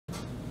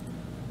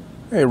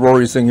Hey,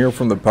 Rory Singh here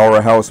from the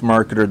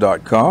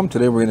PowerhouseMarketer.com.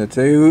 Today we're going to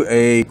do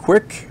a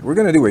quick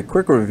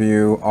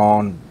review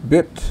on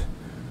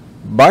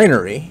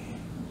BitBinary.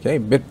 Okay,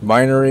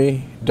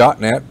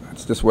 BitBinary.net.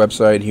 That's this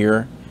website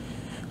here.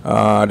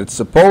 It's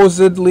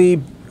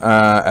supposedly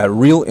a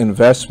real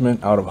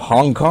investment out of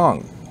Hong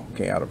Kong.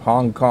 Okay, out of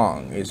Hong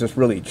Kong. Is this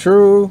really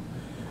true?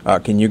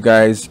 Can you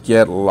guys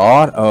get a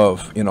lot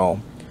of,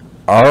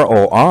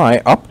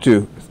 ROI up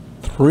to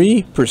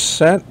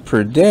 3%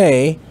 per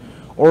day?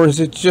 Or is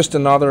it just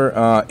another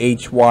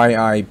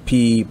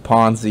HYIP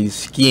Ponzi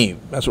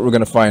scheme? That's what we're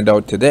going to find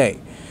out today.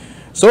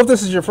 So if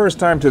this is your first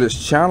time to this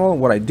channel,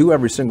 what I do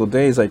every single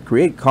day is I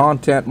create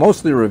content,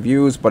 mostly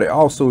reviews, but I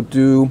also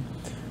do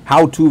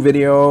how-to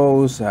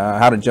videos,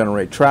 how to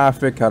generate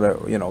traffic, how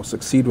to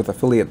succeed with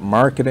affiliate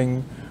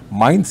marketing,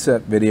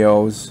 mindset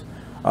videos.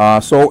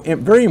 So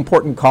very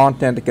important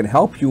content that can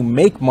help you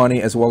make money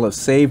as well as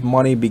save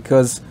money,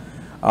 because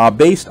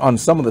based on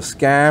some of the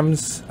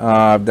scams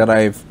that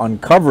I've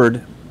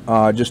uncovered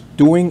just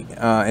doing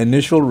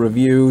initial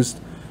reviews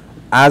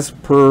as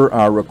per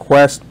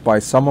request by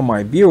some of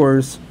my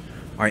viewers,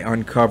 I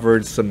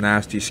uncovered some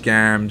nasty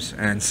scams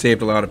and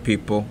saved a lot of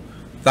people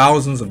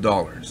thousands of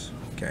dollars.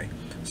 Okay,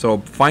 so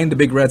find the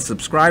big red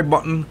subscribe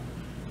button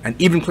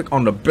and even click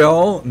on the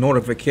bell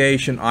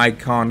notification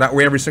icon. That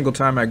way every single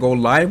time I go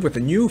live with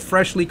a new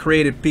freshly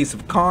created piece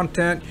of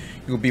content,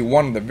 you'll be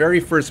one of the very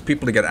first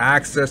people to get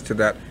access to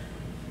that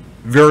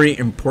very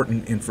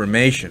important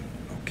information.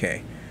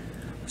 Okay,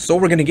 so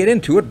we're going to get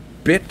into it.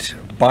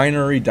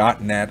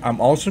 BitBinary.net.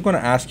 I'm also going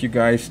to ask you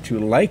guys to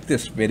like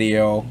this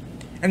video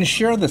and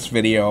share this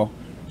video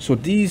so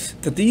that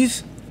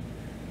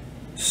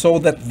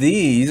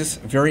these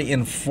very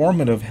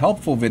informative,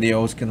 helpful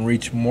videos can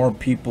reach more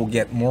people,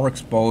 get more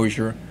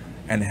exposure,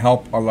 and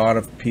help a lot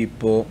of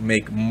people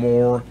make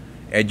more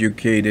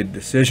educated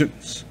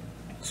decisions.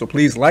 So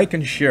please like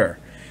and share.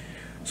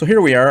 So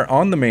here we are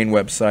on the main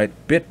website,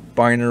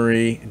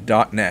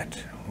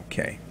 BitBinary.net.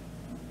 Okay.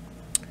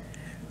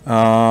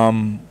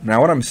 Now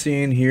what I'm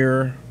seeing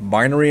here,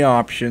 binary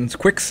options,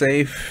 quick,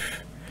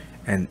 safe,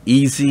 and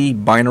easy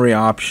binary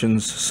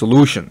options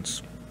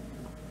solutions.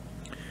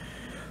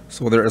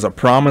 So there is a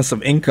promise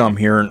of income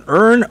here, and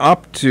earn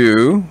up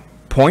to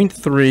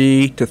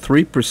 0.3 to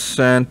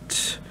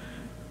 3%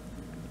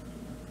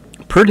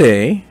 per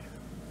day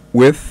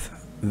with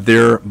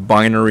their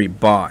binary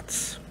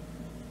bots.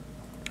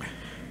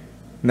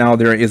 Now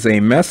there is a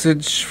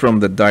message from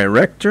the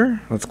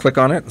director. Let's click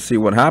on it and see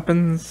what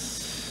happens.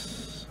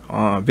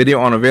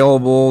 Video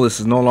unavailable. This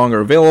is no longer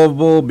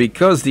available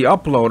because the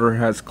uploader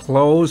has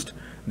closed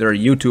their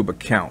YouTube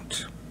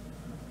account.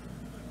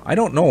 I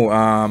don't know.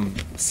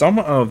 Some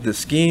of the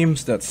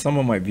schemes that some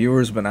of my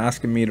viewers have been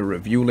asking me to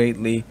review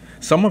lately,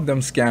 some of them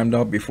scammed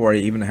out before I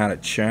even had a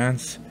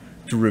chance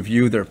to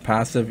review their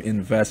passive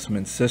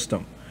investment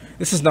system.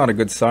 This is not a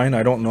good sign.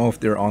 I don't know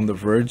if they're on the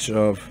verge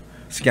of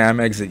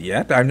scam exit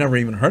yet. I've never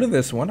even heard of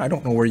this one. I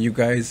don't know where you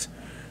guys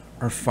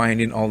are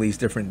finding all these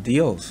different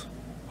deals.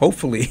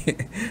 Hopefully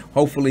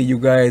you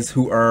guys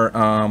who are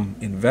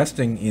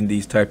investing in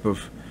these type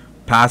of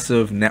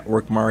passive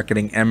network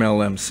marketing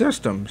MLM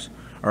systems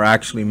are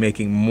actually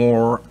making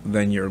more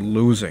than you're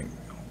losing.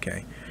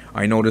 Okay,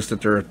 I noticed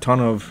that there are a ton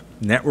of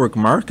network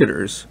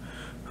marketers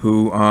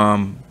who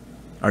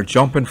are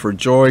jumping for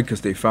joy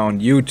because they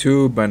found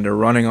YouTube and they're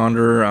running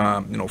under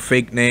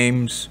fake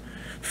names,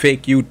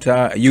 fake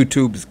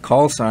YouTube's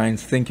call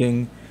signs,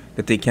 thinking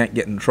that they can't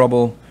get in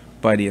trouble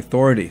by the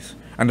authorities.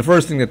 And the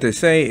first thing that they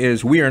say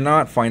is, we are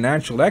not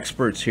financial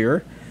experts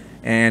here,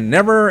 and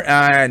never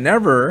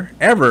ever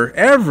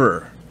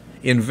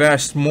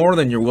invest more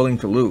than you're willing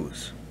to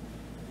lose.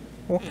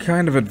 What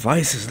kind of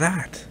advice is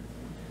that?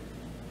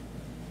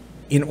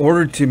 In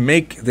order to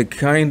make the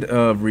kind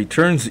of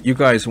returns that you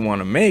guys want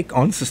to make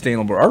on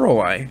sustainable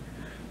ROI,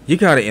 you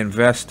got to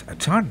invest a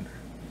ton.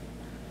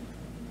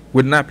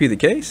 Wouldn't that be the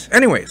case?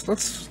 Anyways,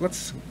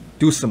 let's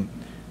do some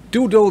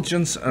due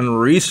diligence and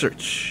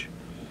research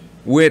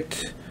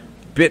with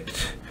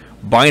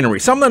BitBinary.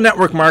 Some of the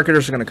network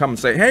marketers are going to come and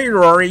say, hey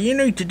Rory, you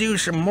need to do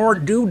some more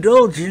due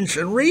diligence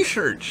and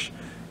research.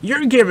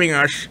 You're giving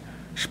us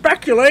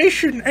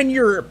speculation and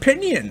your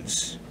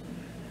opinions.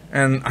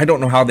 And I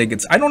don't know how they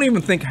get. I don't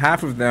even think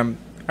half of them.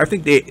 I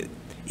think they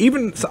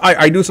even.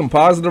 I do some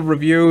positive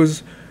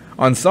reviews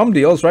on some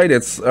deals, right?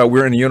 It's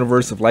we're in a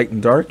universe of light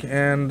and dark,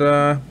 and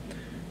the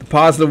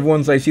positive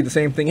ones I see the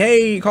same thing.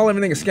 Hey, you call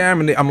everything a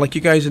scam, and I'm like,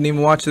 you guys didn't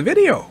even watch the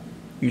video.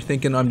 You're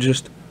thinking I'm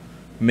just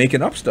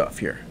making up stuff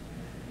here.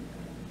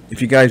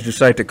 If you guys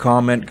decide to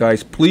comment,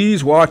 guys,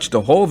 please watch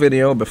the whole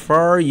video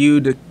before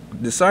you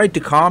decide to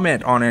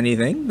comment on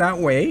anything. That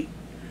way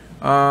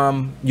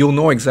you'll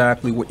know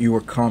exactly what you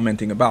were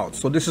commenting about.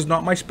 So this is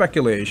not my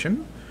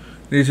speculation,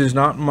 this is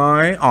not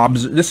my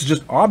this is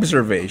just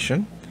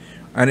observation,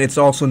 and it's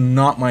also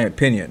not my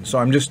opinion. So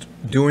I'm just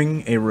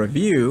doing a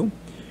review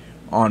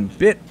on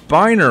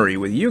BitBinary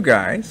with you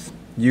guys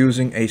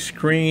using a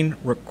screen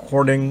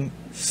recording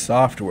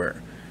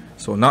software.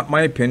 So not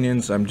my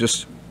opinions, I'm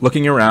just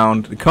looking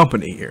around the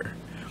company here.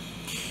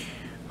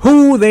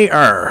 who they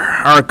are.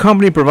 Our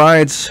company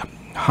provides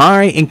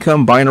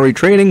high-income binary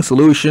trading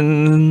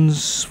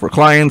solutions for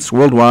clients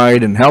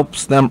worldwide and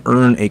helps them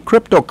earn a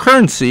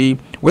cryptocurrency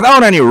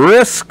without any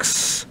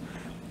risks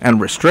and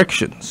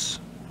restrictions.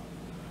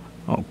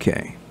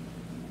 Okay.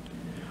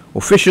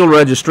 Official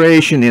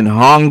registration in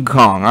Hong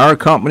Kong. Our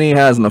company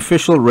has an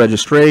official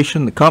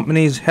registration. The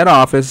company's head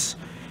office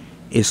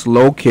is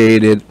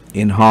located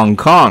in Hong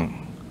Kong.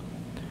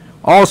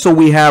 Also,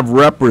 we have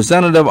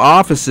representative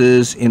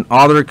offices in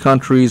other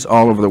countries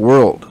all over the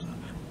world.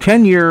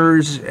 10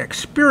 years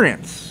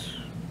experience.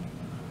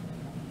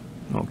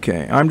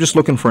 Okay, I'm just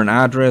looking for an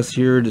address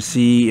here to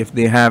see if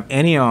they have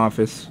any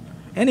office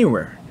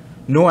anywhere.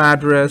 No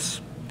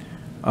address.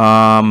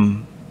 Let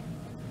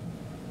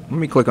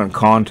me click on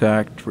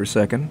contact for a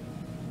second.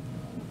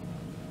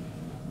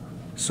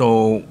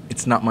 So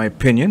it's not my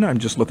opinion, I'm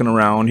just looking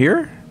around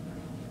here.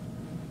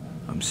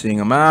 I'm seeing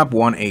a map,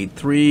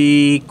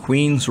 183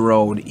 Queens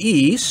Road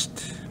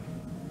East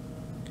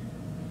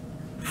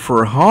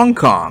for Hong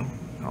Kong.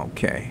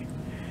 Okay.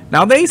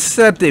 Now they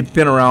said they've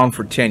been around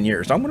for 10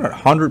 years. I'm going to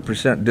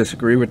 100%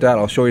 disagree with that.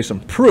 I'll show you some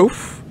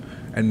proof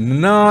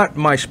and not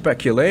my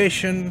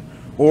speculation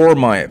or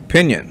my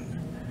opinion.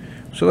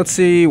 So let's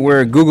see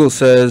where Google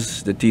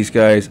says that these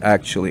guys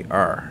actually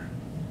are.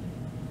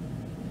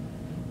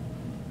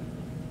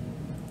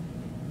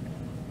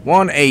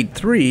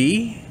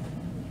 183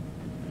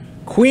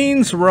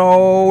 Queens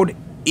Road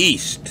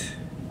East.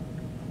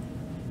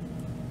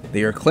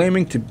 They are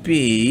claiming to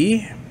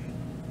be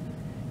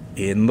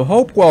in the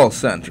Hopewell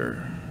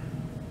Center.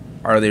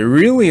 Are they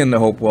really in the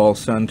Hopewell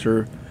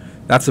Center?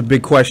 That's a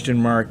big question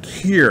mark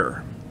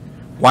here.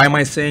 Why am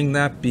I saying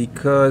that?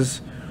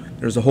 Because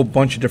there's a whole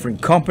bunch of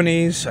different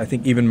companies. I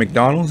think even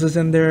McDonald's is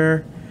in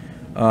there.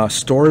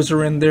 Stores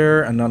are in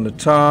there, and on the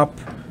top,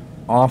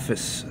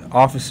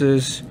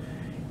 offices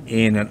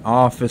in an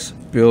office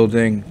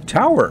building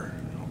tower.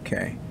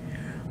 Okay.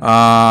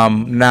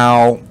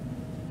 Now,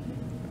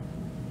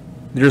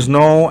 there's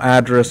no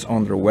address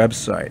on their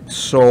website,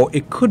 so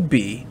it could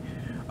be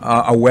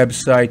a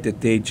website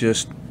that they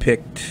just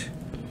picked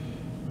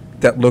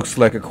that looks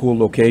like a cool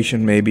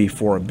location maybe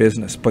for a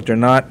business, but they're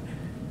not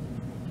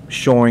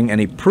showing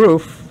any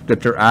proof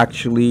that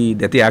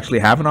they actually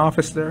have an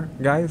office there,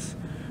 guys.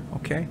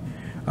 Okay.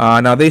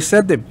 Now they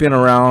said they've been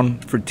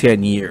around for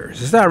 10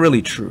 years. Is that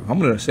really true? I'm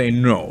going to say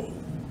no.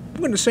 I'm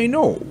going to say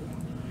no.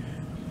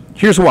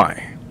 Here's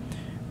why.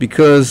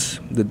 Because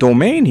the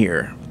domain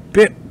here,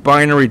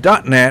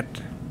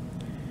 bitbinary.net,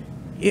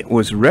 it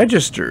was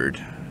registered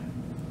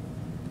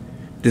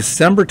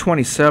December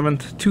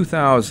 27th,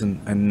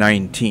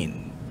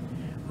 2019.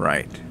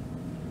 Right.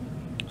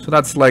 So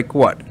that's like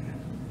what?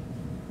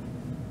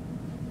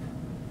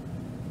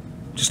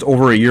 Just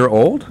over a year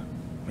old?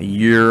 A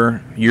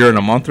year and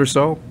a month or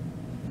so?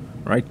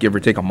 Right? Give or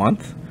take a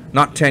month?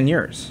 Not 10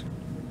 years.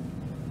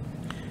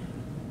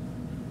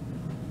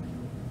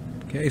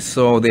 Okay,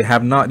 so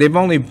they've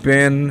only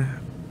been,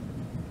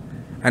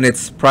 and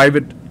it's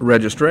private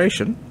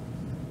registration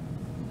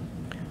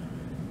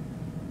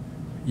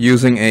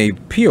using a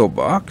P.O.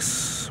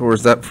 box, or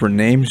is that for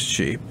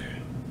Namescheap?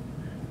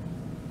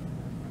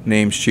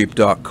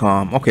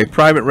 Namescheap.com. Okay,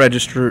 private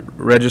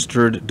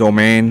registered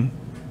domain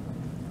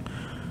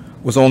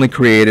was only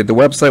created, the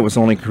website was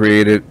only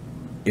created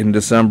in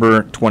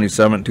December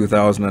 27,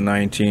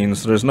 2019,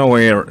 so there's no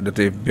way that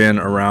they've been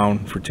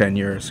around for 10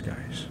 years,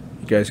 guys.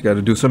 You guys got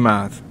to do some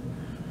math.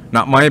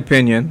 Not my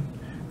opinion.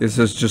 This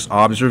is just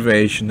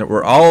observation that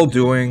we're all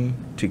doing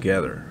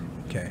together.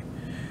 Okay.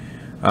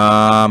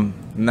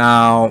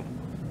 Now,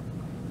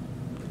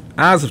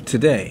 as of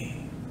today,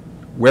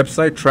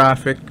 website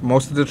traffic,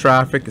 most of the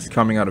traffic is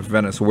coming out of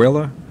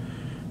Venezuela,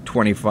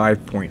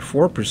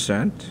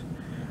 25.4%.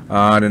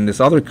 And in this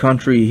other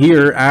country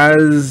here,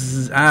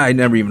 I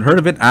never even heard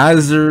of it,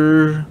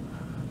 Azerbaijan,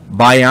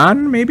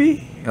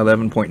 maybe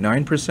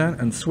 11.9%,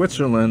 and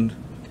Switzerland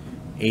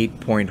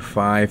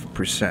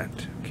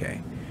 8.5%.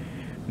 Okay.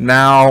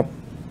 Now,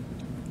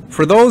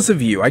 for those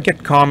of you, I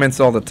get comments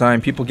all the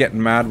time, people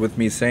getting mad with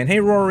me saying,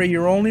 "Hey Rory,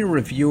 you're only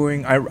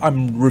reviewing,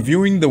 I'm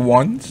reviewing the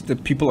ones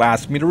that people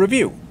ask me to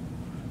review."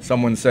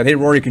 Someone said, "Hey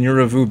Rory, can you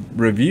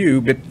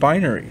review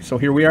BitBinary?" So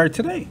here we are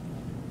today.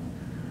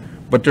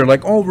 But they're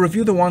like, "Oh,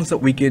 review the ones that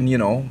we can,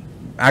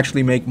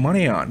 actually make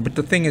money on." But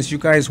the thing is, you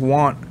guys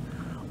want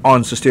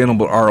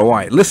unsustainable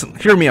ROI. Listen,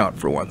 hear me out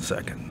for 1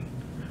 second.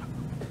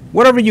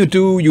 Whatever you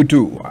do, you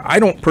do. I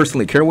don't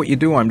personally care what you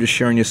do. I'm just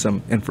sharing you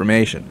some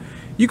information.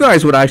 You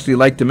guys would actually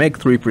like to make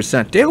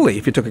 3% daily.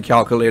 If you took a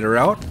calculator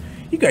out,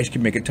 you guys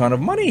could make a ton of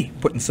money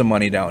putting some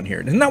money down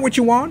here. Isn't that what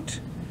you want?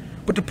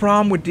 But the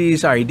problem with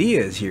these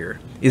ideas here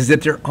is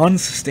that they're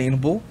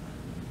unsustainable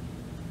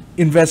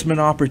investment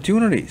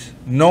opportunities.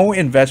 No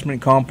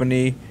investment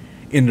company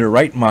in their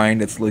right mind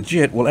that's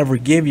legit will ever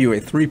give you a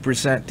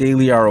 3%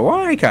 daily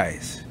ROI,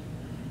 guys.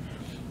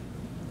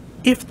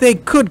 If they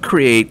could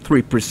create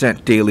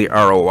 3% daily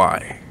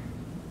ROI,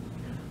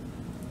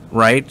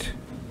 right?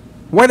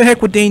 Why the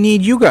heck would they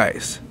need you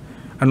guys?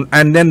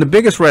 And then the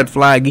biggest red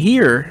flag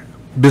here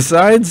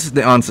besides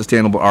the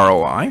unsustainable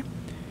ROI,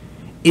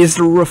 is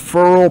the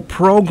referral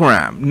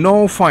program.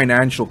 No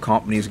financial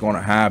company is going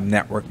to have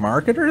network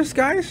marketers,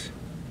 guys.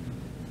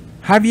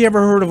 Have you ever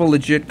heard of a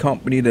legit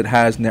company that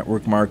has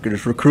network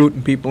marketers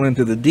recruiting people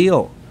into the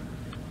deal?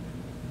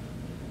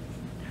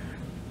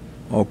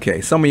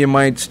 Okay, some of you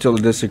might still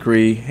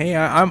disagree. Hey,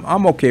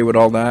 I'm okay with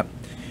all that.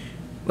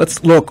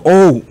 Let's look.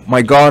 Oh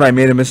my God, I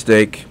made a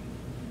mistake.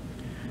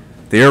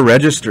 They're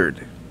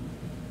registered.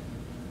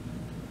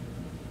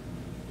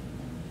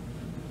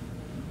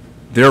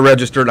 They're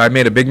registered. I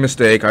made a big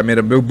mistake. I made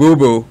a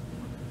boo-boo.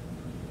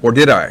 Or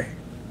did I?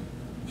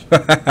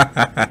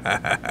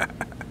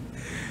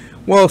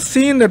 Well,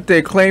 seeing that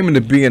they're claiming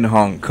to be in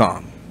Hong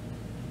Kong,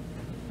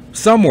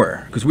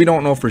 somewhere, because we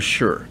don't know for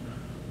sure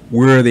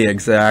where the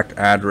exact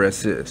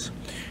address is.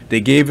 They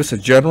gave us a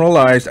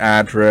generalized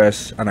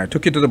address, and I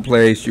took it to the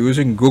place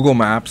using Google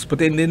Maps, but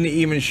they didn't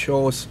even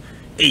show us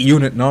a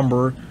unit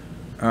number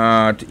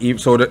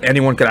so that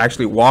anyone could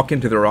actually walk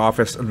into their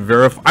office and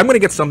verify. I'm going to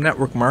get some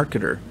network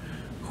marketer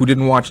who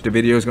didn't watch the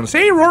video is going to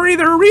say, "Hey, Rory,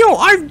 they're real.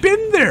 I've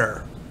been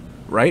there."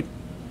 Right?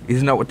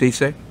 Isn't that what they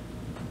say?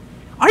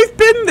 I've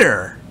been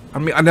there. I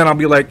mean, and then I'll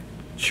be like,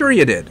 "Sure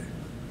you did.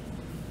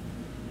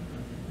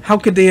 How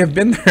could they have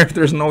been there if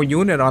there's no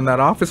unit on that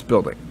office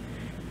building?"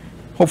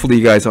 Hopefully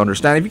you guys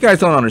understand. If you guys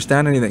don't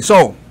understand anything.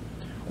 So,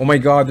 oh my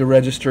God, they're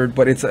registered,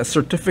 but it's a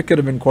certificate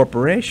of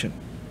incorporation.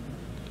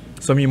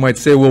 Some of you might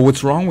say, well,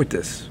 what's wrong with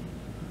this?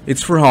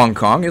 It's for Hong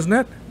Kong, isn't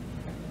it?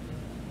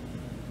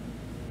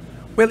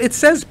 Well, it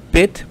says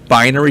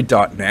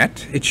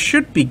bitbinary.net. It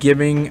should be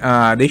giving,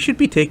 they should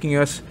be taking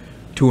us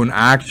to an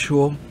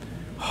actual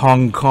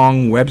Hong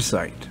Kong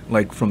website,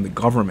 like from the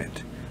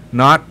government.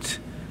 Not,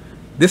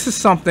 this is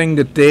something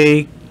that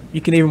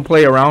you can even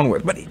play around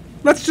with. But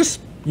let's just,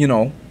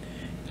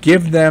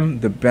 give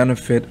them the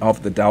benefit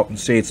of the doubt and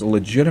say it's a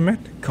legitimate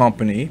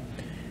company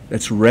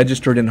that's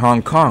registered in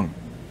Hong Kong.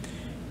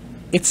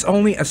 It's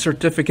only a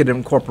certificate of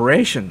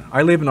incorporation.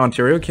 I live in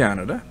Ontario,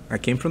 Canada. I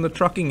came from the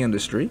trucking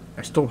industry.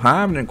 I still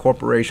have an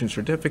incorporation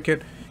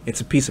certificate.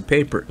 It's a piece of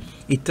paper.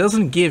 It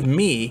doesn't give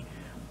me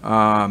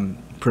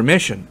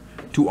permission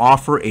to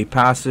offer a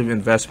passive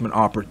investment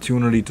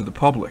opportunity to the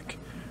public.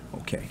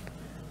 Okay.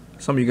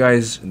 Some of you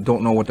guys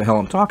don't know what the hell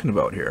I'm talking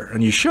about here,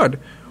 and you should.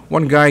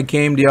 One guy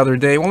came the other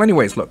day. Well,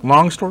 anyways, look,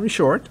 long story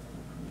short,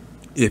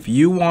 if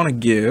you want to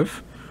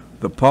give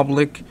the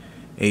public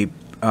an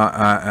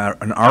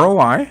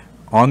ROI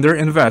on their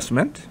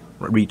investment,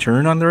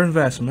 return on their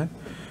investment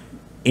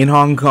in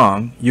Hong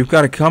Kong, you've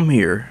got to come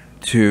here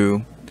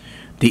to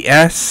the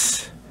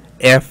SFC.HK.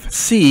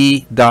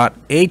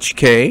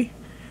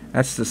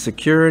 That's the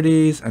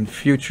Securities and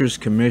Futures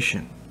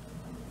Commission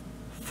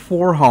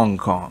for Hong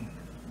Kong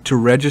to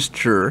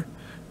register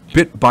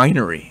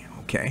BitBinary.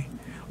 Okay.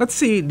 Let's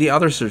see the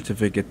other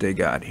certificate they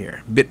got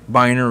here.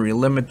 BitBinary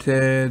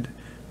Limited,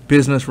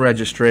 business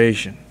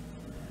registration.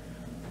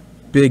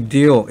 Big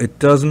deal. It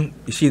doesn't,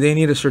 you see, they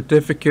need a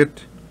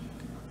certificate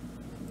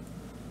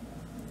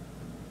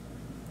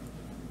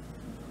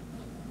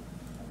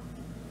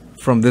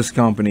from this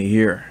company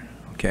here,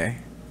 okay?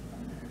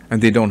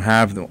 And they don't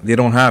have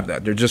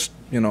that. They're just,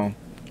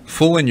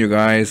 fooling you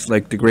guys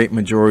like the great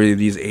majority of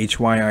these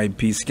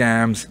HYIP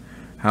scams,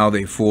 how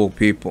they fool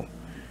people.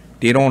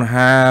 They don't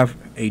have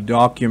a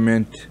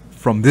document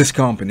from this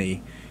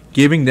company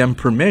giving them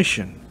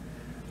permission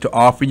to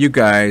offer you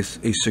guys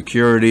a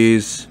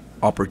securities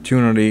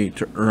opportunity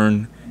to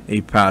earn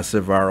a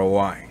passive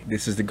ROI.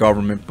 This is the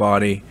government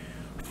body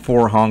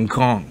for Hong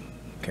Kong.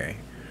 Okay,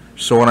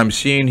 so what I'm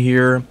seeing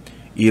here,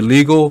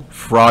 illegal,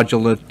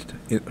 fraudulent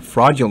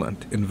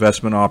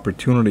investment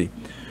opportunity.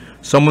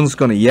 Someone's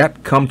going to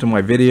yet come to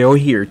my video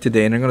here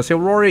today and they're going to say,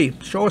 Rory,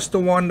 show us the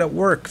one that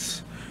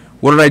works.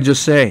 What did I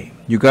just say?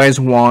 You guys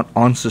want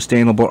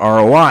unsustainable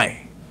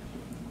ROI.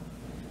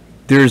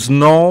 There's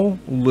no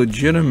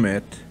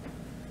legitimate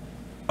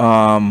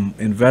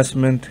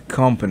investment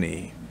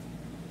company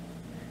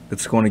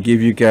that's going to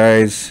give you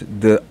guys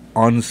the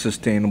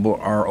unsustainable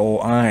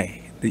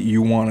ROI that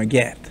you want to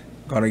get.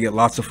 Got to get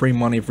lots of free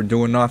money for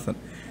doing nothing.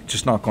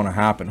 Just not going to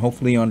happen.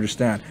 Hopefully you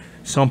understand.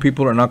 Some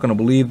people are not going to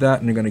believe that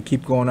and they're going to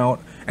keep going out.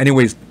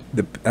 Anyways,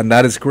 and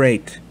that is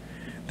great.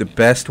 The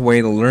best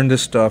way to learn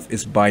this stuff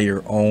is by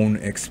your own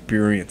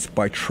experience,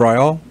 by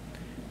trial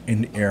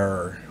and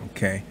error.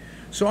 Okay,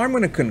 so I'm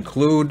going to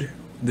conclude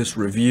this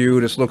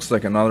review. This looks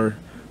like another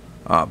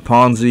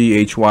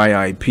Ponzi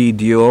HYIP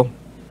deal.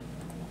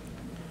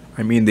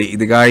 I mean,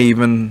 the guy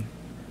even,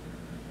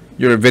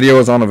 your video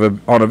is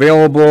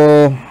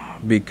unavailable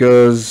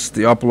because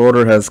the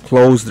uploader has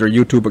closed their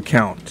YouTube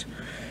account.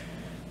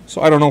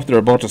 So I don't know if they're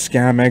about to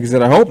scam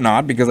exit. I hope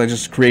not, because I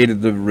just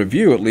created the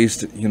review. At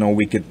least,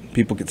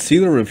 people could see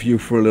the review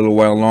for a little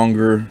while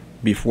longer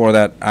before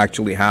that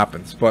actually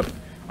happens. But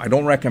I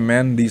don't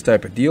recommend these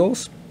type of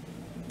deals,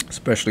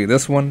 especially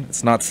this one.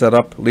 It's not set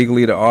up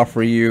legally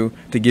to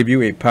give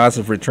you a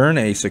passive return,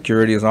 a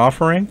security is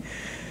offering.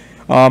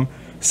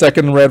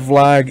 Second red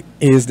flag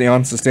is the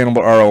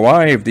unsustainable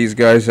ROI. If these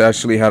guys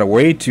actually had a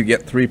way to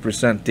get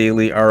 3%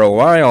 daily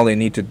ROI, all they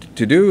need to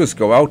do is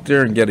go out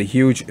there and get a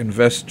huge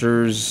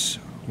investor's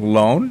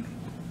loan,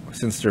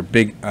 since they're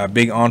big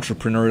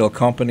entrepreneurial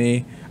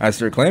company as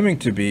they're claiming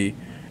to be,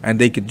 and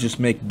they could just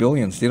make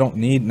billions. They don't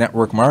need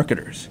network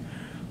marketers.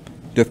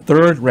 The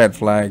third red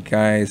flag,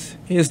 guys,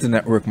 is the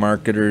network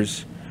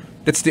marketers.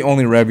 That's the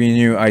only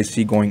revenue I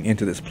see going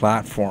into this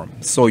platform.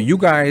 So you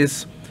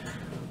guys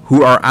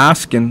who are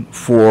asking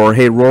for,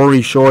 hey,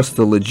 Rory, show us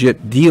the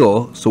legit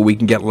deal so we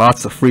can get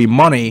lots of free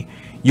money,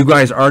 you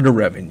guys are the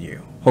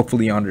revenue.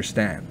 Hopefully you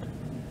understand.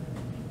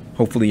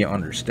 Hopefully you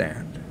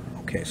understand.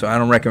 Okay, so I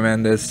don't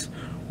recommend this.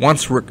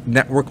 Once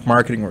network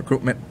marketing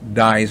recruitment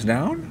dies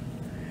down,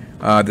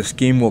 the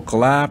scheme will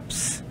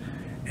collapse,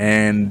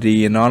 and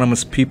the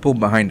anonymous people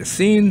behind the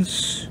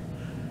scenes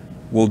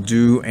will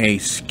do a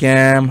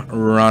scam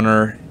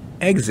runner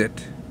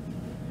exit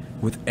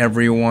with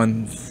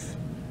everyone's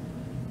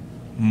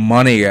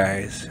money,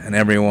 guys, and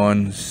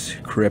everyone's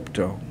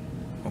crypto.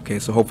 Okay,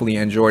 so hopefully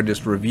you enjoyed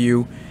this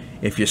review.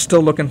 If you're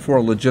still looking for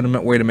a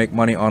legitimate way to make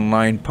money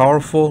online,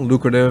 powerful,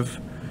 lucrative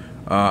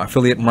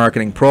affiliate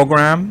marketing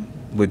program,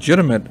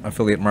 legitimate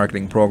affiliate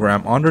marketing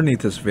program underneath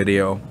this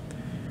video.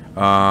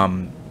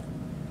 Lots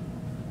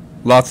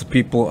of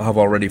people have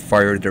already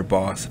fired their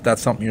boss. If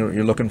that's something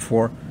you're looking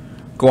for,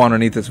 go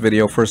underneath this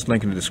video, first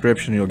link in the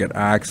description. You'll get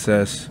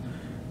access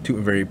to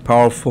a very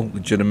powerful,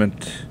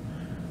 legitimate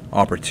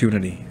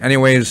opportunity.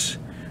 Anyways,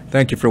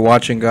 thank you for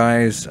watching,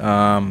 guys.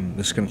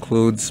 This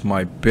concludes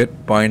my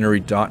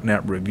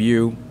bitbinary.net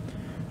review.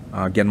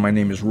 Again, my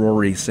name is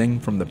Rory Singh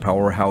from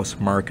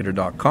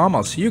thepowerhousemarketer.com.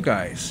 I'll see you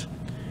guys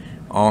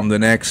on the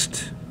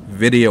next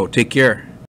video. Take care.